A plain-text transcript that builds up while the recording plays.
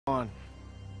Gone.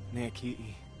 Nick,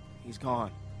 he's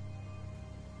gone.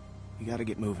 You gotta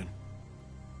get moving.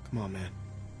 Come on, man.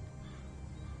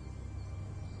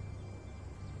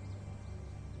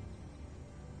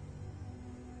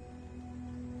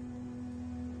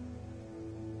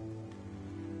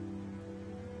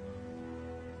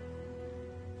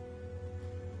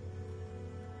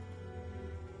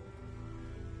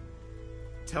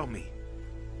 Tell me.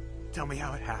 Tell me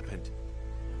how it happened.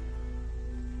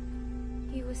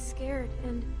 He was scared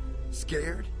and...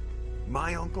 Scared?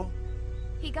 My uncle?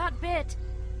 he got bit.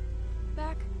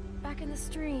 Back in the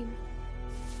stream.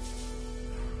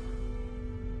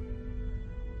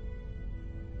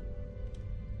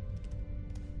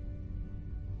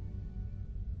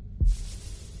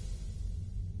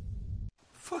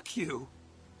 Fuck you.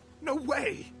 No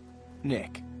way.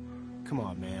 Nick, come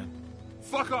on, man.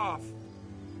 Fuck off.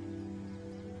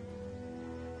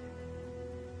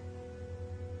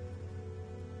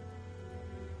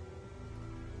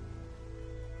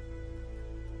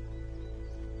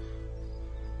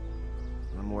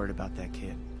 I'm worried about that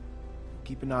kid.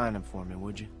 Keep an eye on him for me,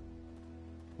 would you?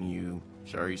 You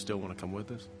sure you still want to come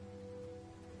with us?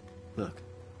 Look,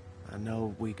 I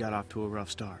know we got off to a rough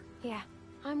start. Yeah,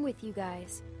 I'm with you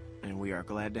guys. And we are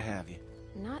glad to have you.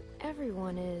 Not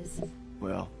everyone is.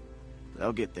 Well,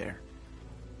 they'll get there.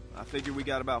 I figure we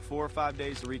got about 4 or 5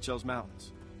 days to reach those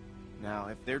mountains. Now,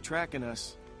 if they're tracking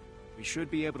us, we should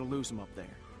be able to lose them up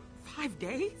there. 5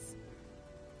 days?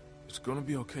 It's gonna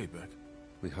be okay, Beck.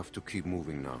 We have to keep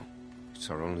moving now.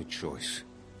 It's our only choice.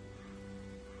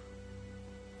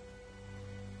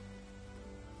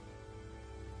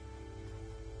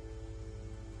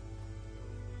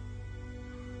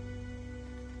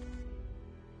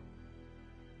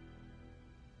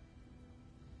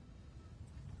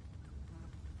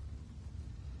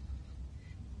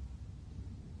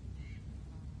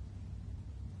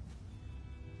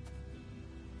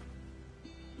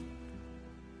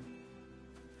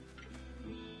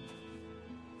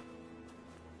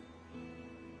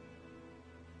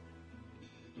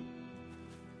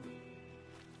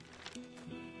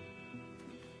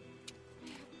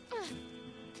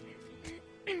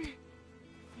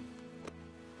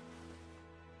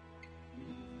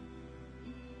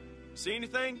 See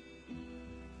anything?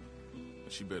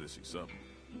 She better see something.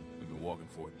 We've been walking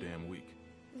for a damn week.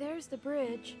 There's the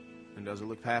bridge. And does it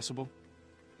look passable?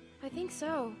 I think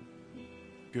so.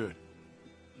 Good.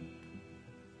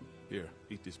 Here,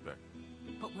 eat this back.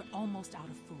 But we're almost out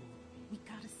of food. We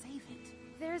gotta save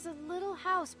it. There's a little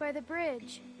house by the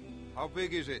bridge. How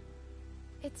big is it?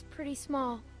 It's pretty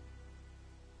small.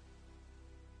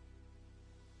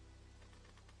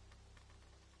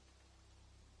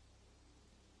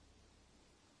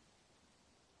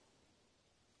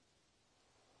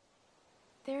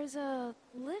 There's a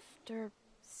lift or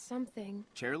something.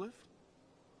 Chairlift?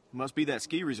 Must be that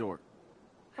ski resort.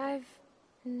 I've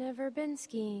never been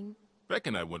skiing. Beck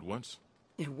and I went once.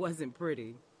 It wasn't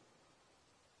pretty.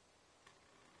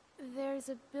 There's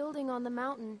a building on the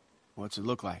mountain. What's it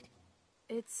look like?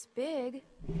 It's big.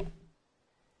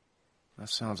 That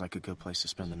sounds like a good place to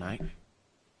spend the night.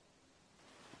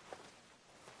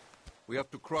 We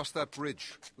have to cross that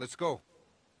bridge. Let's go.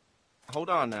 Hold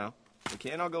on now. We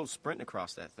can't all go sprinting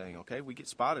across that thing, okay? We get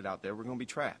spotted out there, we're gonna be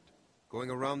trapped.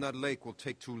 Going around that lake will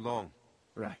take too long.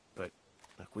 Right, but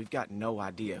look, we've got no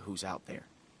idea who's out there.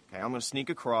 Okay, I'm gonna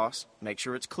sneak across, make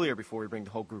sure it's clear before we bring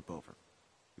the whole group over.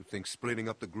 You think splitting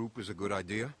up the group is a good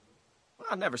idea? Well,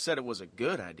 I never said it was a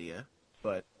good idea,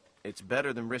 but it's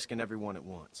better than risking everyone at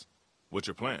once. What's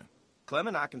your plan? Clem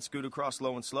and I can scoot across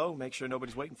low and slow, make sure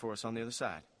nobody's waiting for us on the other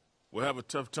side. We'll have a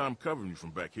tough time covering you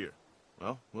from back here.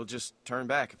 Well, we'll just turn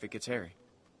back if it gets hairy.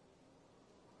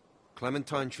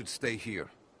 Clementine should stay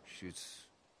here.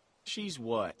 She's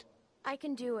what? I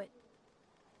can do it.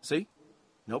 See?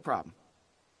 No problem.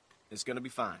 It's gonna be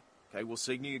fine. Okay, we'll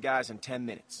signal you guys in 10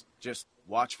 minutes. Just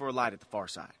watch for a light at the far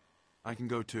side. I can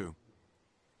go too.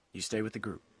 You stay with the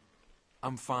group.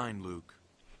 I'm fine, Luke.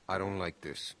 I don't like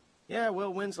this. Yeah,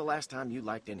 well, when's the last time you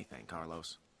liked anything,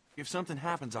 Carlos? If something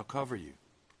happens, I'll cover you.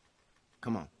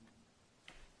 Come on.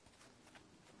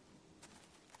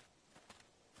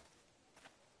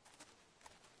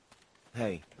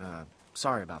 Hey,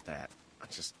 sorry about that. I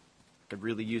could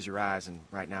really use your eyes, and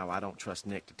right now I don't trust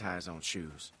Nick to tie his own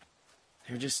shoes.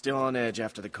 You're just still on edge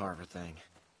after the Carver thing.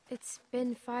 It's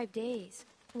been 5 days.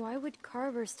 Why would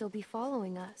Carver still be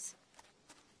following us?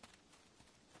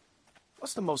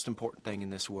 What's the most important thing in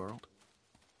this world?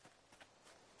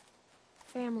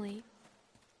 Family.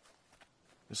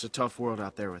 It's a tough world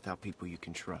out there without people you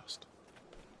can trust.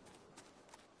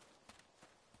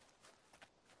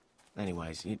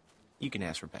 Anyways, You can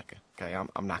ask Rebecca, okay?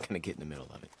 I'm not gonna get in the middle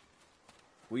of it.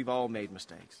 We've all made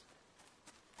mistakes.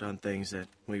 Done things that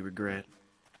we regret.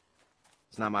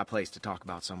 It's not my place to talk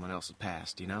about someone else's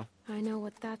past, you know? I know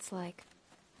what that's like.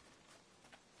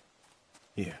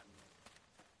 Yeah.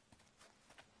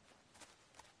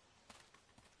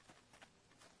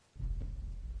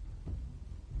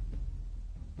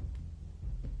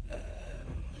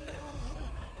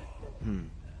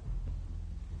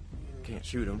 Can't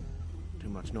shoot them. Too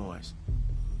much noise.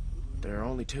 There are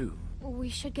only two. We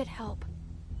should get help.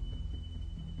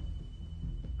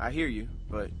 I hear you,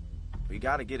 but we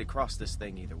gotta get across this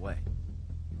thing either way.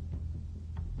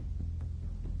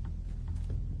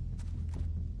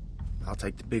 I'll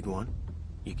take the big one.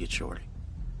 You get Shorty.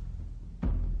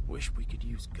 Wish we could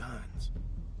use guns.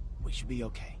 We should be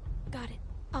okay. Got it.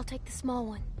 I'll take the small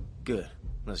one. Good.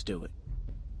 Let's do it.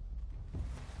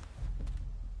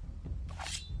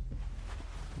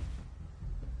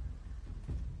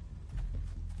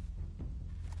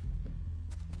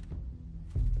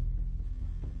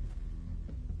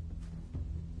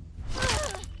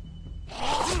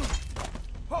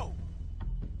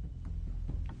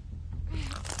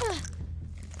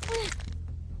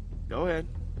 Go ahead.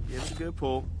 Give it a good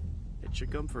pull. It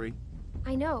should come free.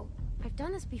 I know. I've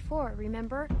done this before,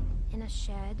 remember? In a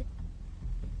shed.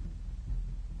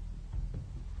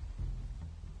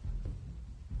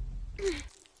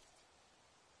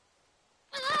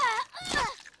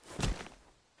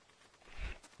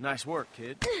 Nice work,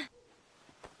 kid.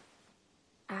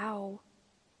 Ow.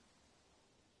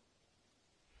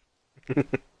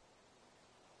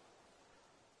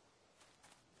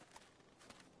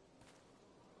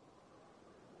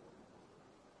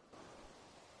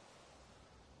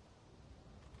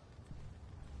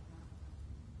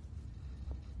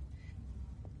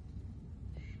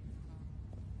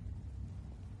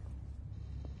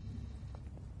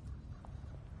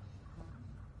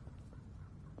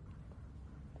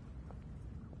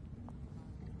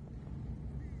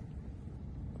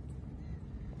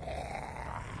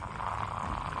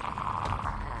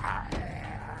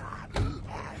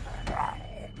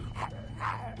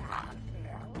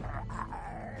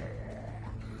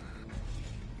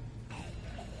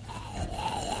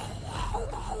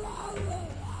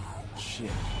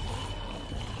 Shit.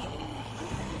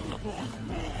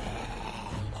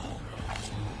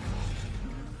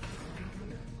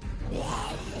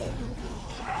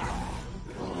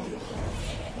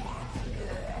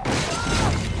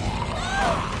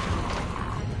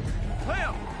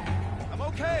 Clem! I'm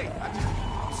okay.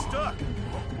 I'm stuck.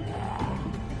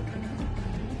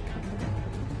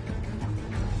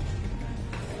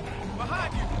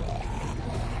 Behind you!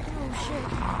 Oh, shit.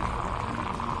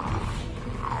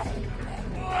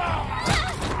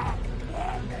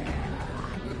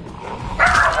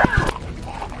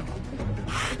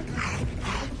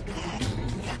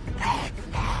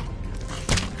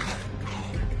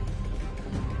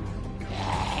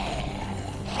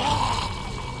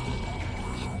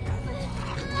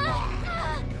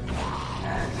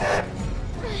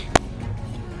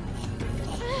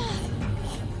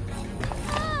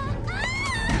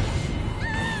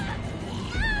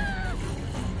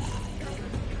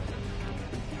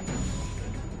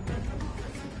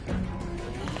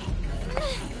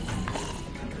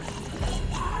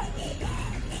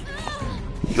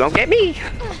 You won't get me.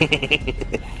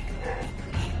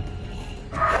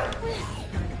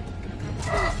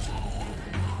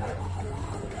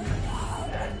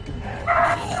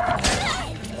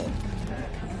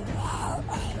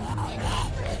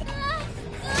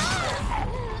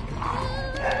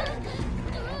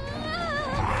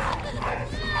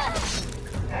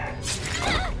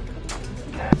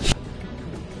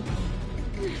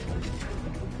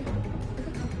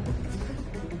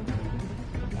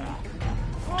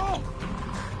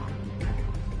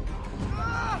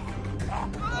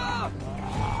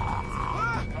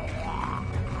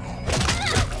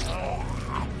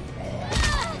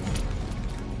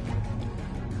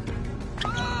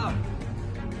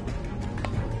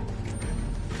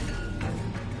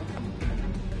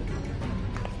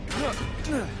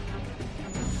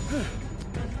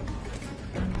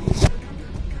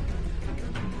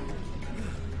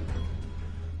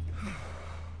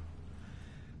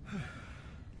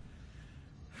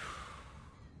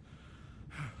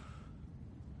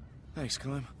 Thanks,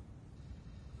 Clem.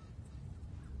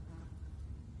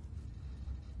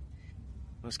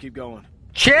 Let's keep going.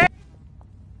 Check.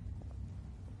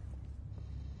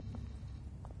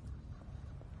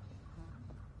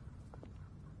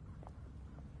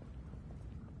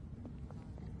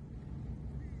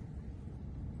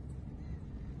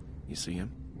 You see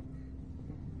him?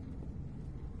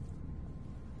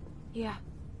 Yeah.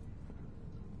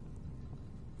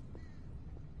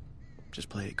 Just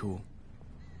play it cool.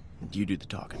 You do the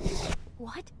talking.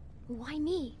 What? Why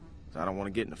me? I don't want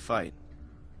to get in a fight.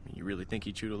 You really think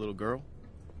he'd shoot a little girl?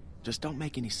 Just don't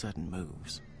make any sudden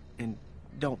moves. And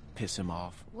don't piss him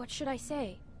off. What should I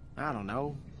say? I don't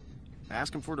know.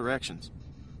 Ask him for directions.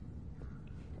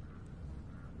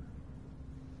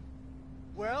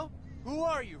 Well, who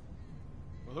are you?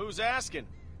 Well, who's asking?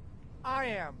 I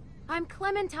am. I'm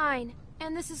Clementine,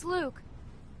 and this is Luke.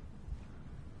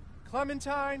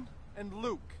 Clementine and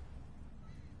Luke.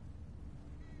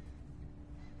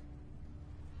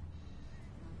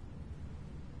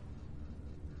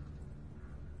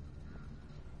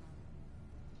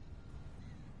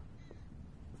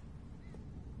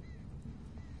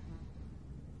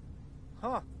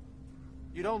 Huh.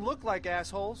 You don't look like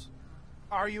assholes.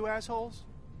 Are you assholes?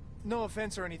 No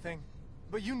offense or anything,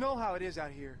 but you know how it is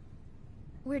out here.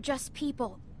 We're just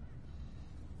people.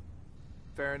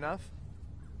 Fair enough.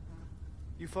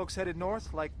 You folks headed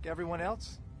north like everyone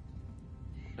else?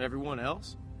 Everyone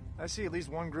else? I see at least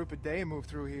one group a day move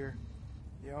through here.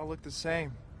 You all look the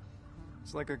same.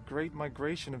 It's like a great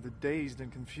migration of the dazed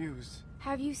and confused.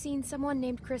 Have you seen someone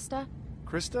named Krista?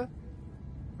 Krista?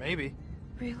 Maybe.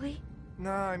 Really?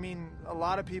 No, I mean, a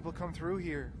lot of people come through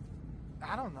here.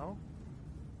 I don't know.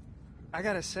 I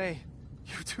gotta say,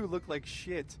 you two look like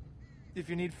shit. If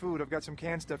you need food, I've got some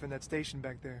canned stuff in that station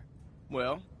back there.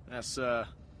 Well, that's,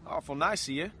 awful nice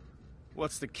of you.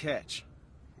 What's the catch?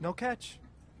 No catch.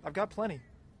 I've got plenty.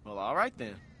 Well, all right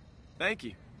then. Thank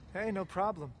you. Hey, no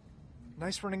problem.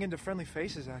 Nice running into friendly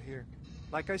faces out here.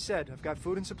 Like I said, I've got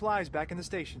food and supplies back in the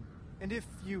station. And if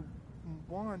you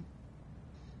want...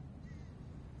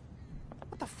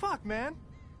 What the fuck, man?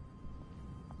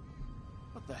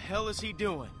 What the hell is he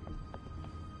doing?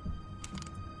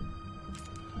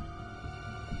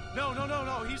 No,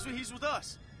 he's with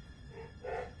us.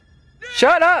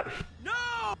 Shut up!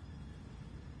 No!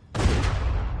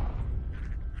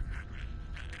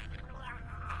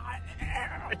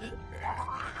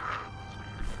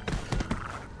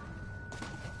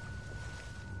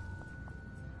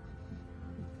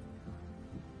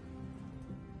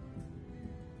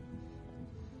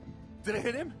 Did I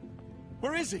hit him?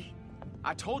 Where is he?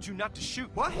 I told you not to shoot.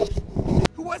 What?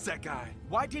 Who was that guy?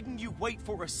 Why didn't you wait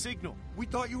for a signal? We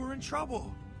thought you were in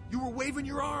trouble. You were waving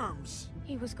your arms.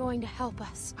 He was going to help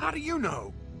us. How do you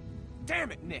know?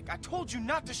 Damn it, Nick. I told you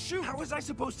not to shoot. How was I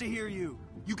supposed to hear you?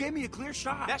 You gave me a clear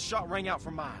shot. That shot rang out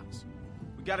for miles.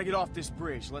 We gotta get off this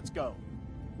bridge. Let's go.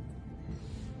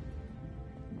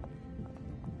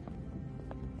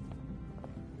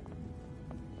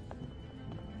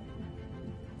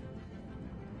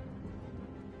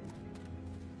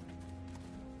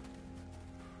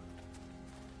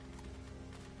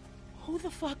 Who the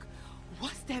fuck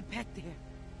was that back there?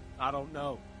 I don't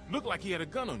know. Looked like he had a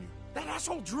gun on you. That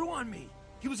asshole drew on me.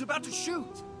 He was about to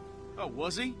shoot. Oh,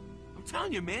 was he? I'm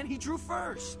telling you, man, he drew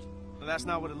first. Well, that's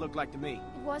not what it looked like to me.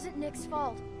 It wasn't Nick's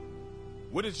fault.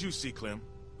 What did you see, Clem?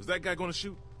 Was that guy gonna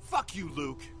shoot? Fuck you,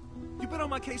 Luke. You've been on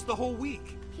my case the whole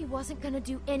week. He wasn't gonna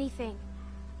do anything.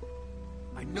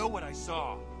 I know what I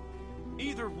saw.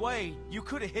 Either way, you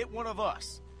could have hit one of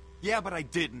us. Yeah, but I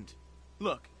didn't.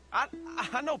 Look,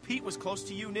 I know Pete was close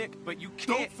to you, Nick, but you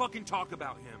can't... Don't fucking talk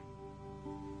about him.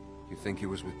 You think he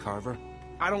was with Carver?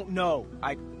 I don't know.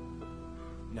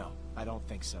 No, I don't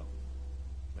think so.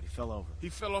 But he fell over. He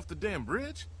fell off the damn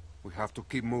bridge? We have to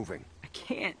keep moving. I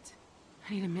can't.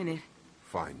 I need a minute.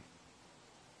 Fine.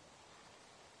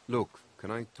 Luke,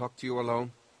 can I talk to you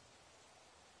alone?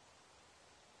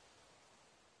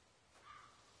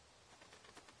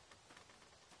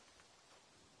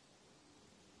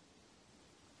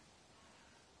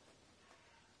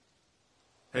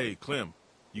 Hey, Clem,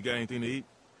 you got anything to eat?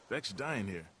 Beck's dying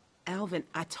here. Alvin,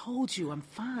 I told you I'm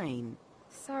fine.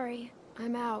 Sorry,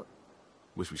 I'm out.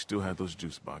 Wish we still had those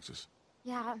juice boxes.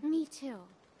 Yeah, me too.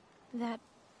 That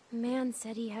man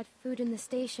said he had food in the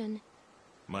station.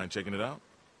 Mind checking it out?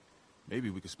 Maybe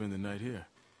we could spend the night here.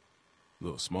 A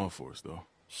little small for us, though.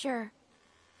 Sure.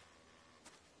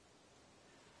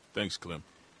 Thanks, Clem.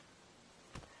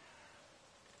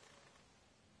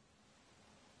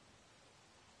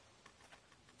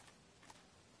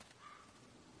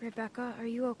 Rebecca, are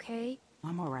you okay?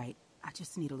 I'm all right. I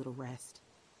just need a little rest.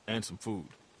 And some food.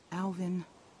 Alvin.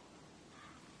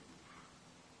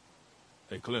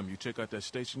 Hey, Clem, you check out that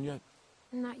station yet?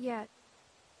 Not yet.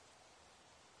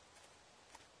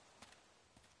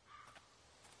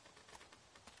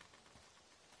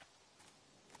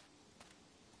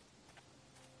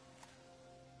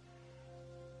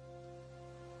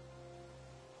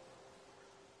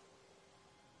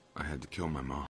 I had to kill my mom.